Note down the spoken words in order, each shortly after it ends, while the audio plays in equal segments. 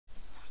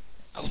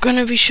I'm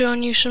gonna be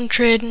showing you some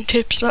trading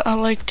tips that I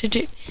like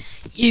to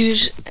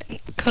use,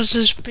 because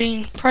there's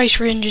been price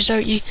ranges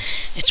out.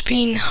 It's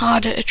been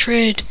harder to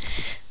trade,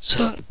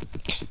 so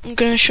I'm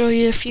gonna show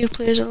you a few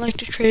players I like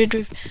to trade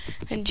with,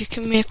 and you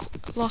can make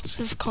lots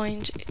of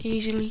coins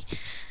easily.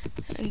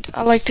 And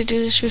I like to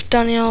do this with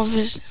Dani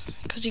Alves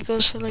because he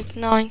goes for like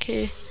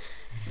 9k,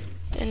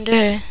 and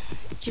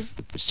you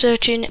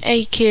search in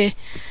 8k,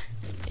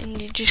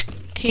 and you just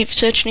keep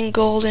searching in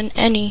gold and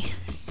any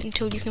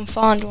until you can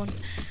find one.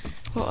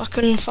 Well, I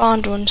couldn't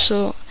find one,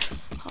 so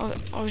I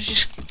was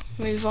just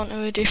move on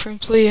to a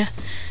different player.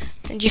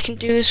 And you can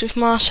do this with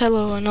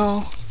Marcelo and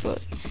all,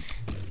 but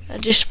I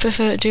just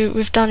prefer to do it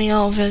with Dani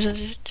Alves as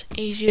it's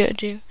easier to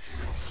do.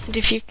 And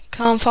if you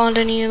can't find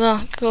any of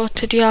that, go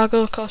to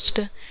Diego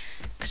Costa,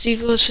 because he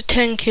goes for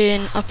 10k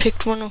and I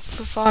picked one up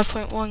for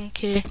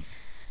 5.1k.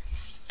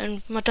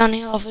 And my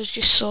Dani Alves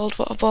just sold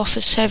what I bought for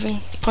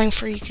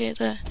 7.3k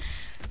there,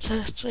 so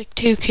that's like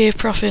 2k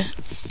profit.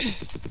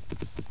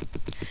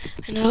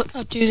 And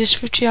I'll do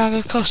this with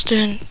Diego Costa,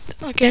 and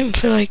I'll get him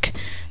for like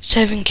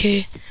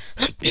 7k.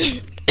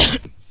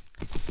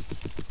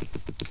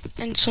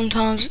 And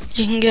sometimes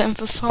you can get him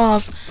for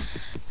 5,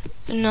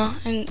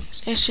 and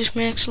it just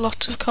makes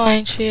lots of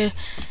coins for you.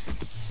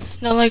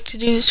 And I like to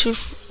do this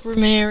with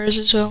Ramirez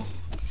as well.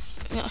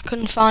 I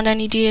couldn't find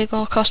any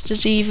Diego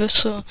Costas either,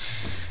 so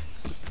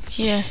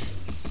yeah,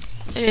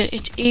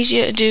 it's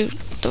easier to do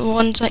the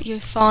ones that you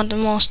find the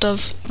most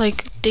of,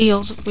 like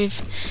deals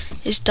with,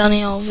 is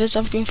Dani Alves.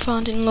 I've been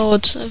finding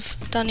loads of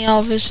Dani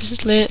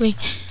Alves lately.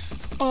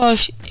 Or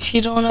if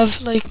you don't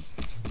have like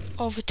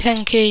over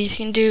 10k, you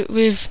can do it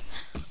with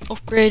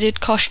upgraded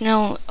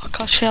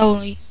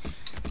Koscielny,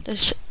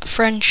 this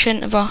French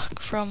centre back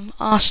from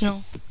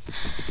Arsenal.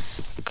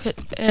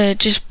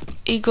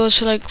 He goes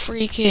for like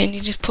 3k, and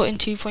you just put in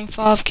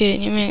 2.5k,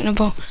 and you're making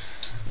about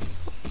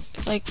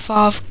like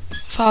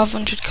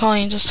 500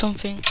 coins or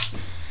something,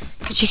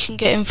 because you can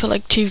get him for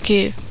like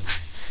 2k.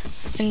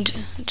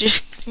 And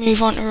just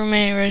move on to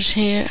Ramirez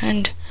here,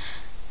 and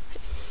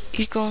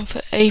he's going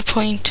for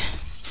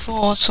 8.4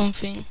 or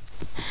something,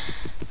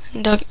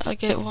 and I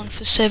get one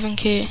for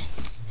 7k,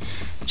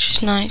 which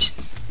is nice,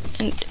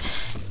 and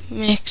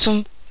make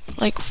some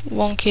like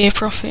 1k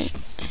profit.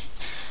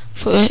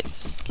 But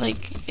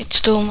like, it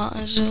still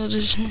matters though,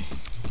 doesn't it?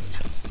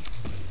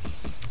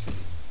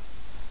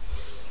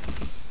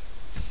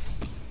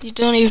 You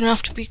don't even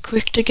have to be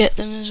quick to get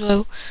them as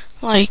well.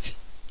 Like,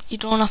 you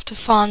don't have to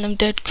find them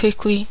dead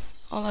quickly,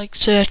 or like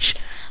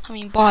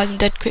buy them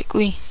dead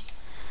quickly.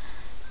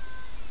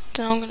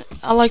 Then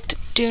I like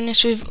doing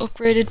this with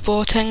upgraded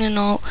Boateng and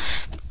all.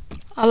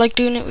 I like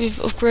doing it with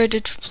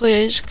upgraded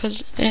players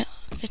because it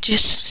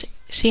just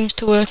seems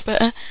to work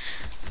better.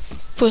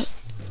 But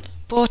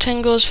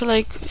Boateng goes for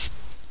like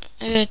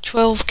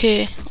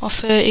 12k or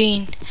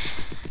 13,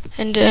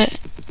 and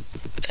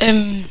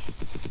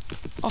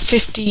or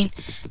 15,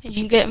 and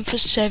you can get them for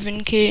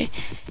 7k.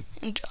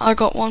 And I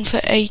got one for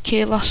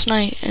 8k last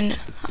night, and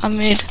I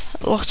made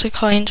lots of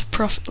coins of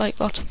profit, like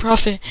lots of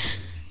profit.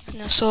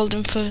 And I sold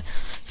them for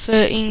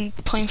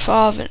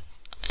 13.5.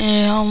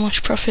 And how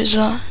much profit is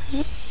that?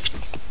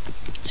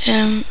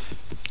 I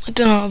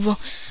don't know, but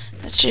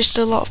that's just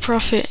a lot of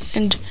profit.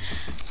 And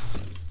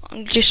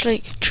I'm just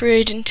like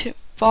trading to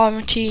buy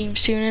my team.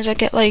 As soon as I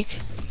get like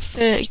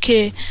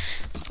 30k,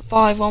 I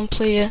buy one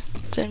player,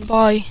 then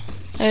buy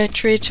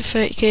trade to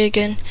 30k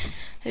again.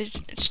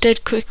 It's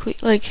dead quickly.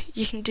 Like,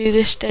 you can do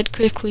this dead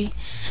quickly,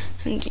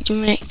 and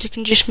you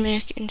can just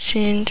make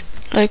insane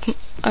like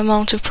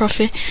amount of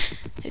profit.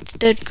 It's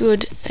dead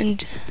good,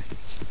 and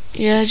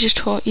yeah, I just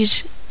hope you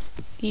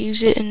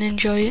use it and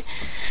enjoy it,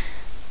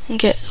 and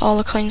get all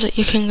the coins that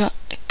you can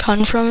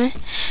from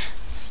it.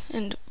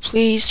 And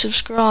please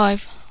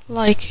subscribe,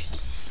 like,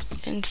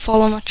 and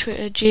follow my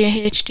Twitter,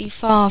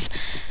 JHD5,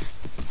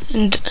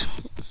 and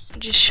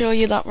just show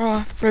you that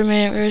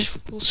Ramirez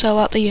will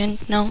sell at the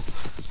end now.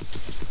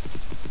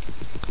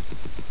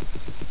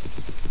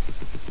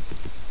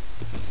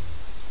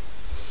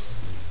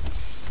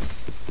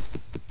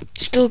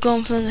 Still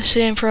going for the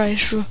same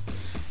price, bro.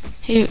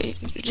 You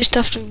just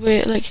have to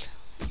wait like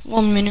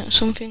 1 minute or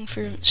something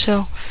for him to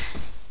sell.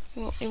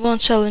 He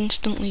won't sell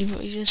instantly,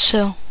 but he does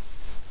sell.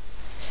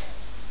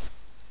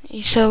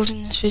 He sells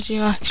in this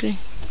video actually.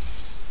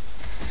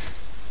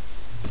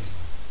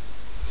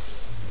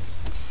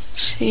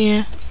 See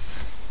ya.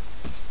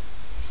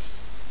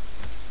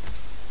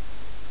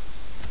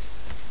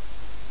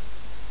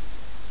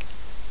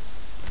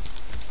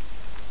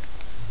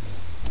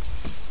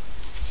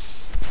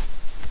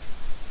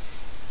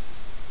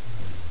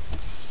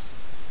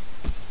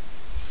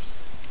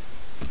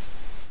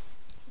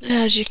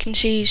 As you can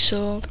see, he's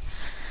sold.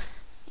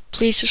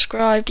 Please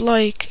subscribe,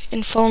 like,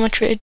 and follow my Twitter.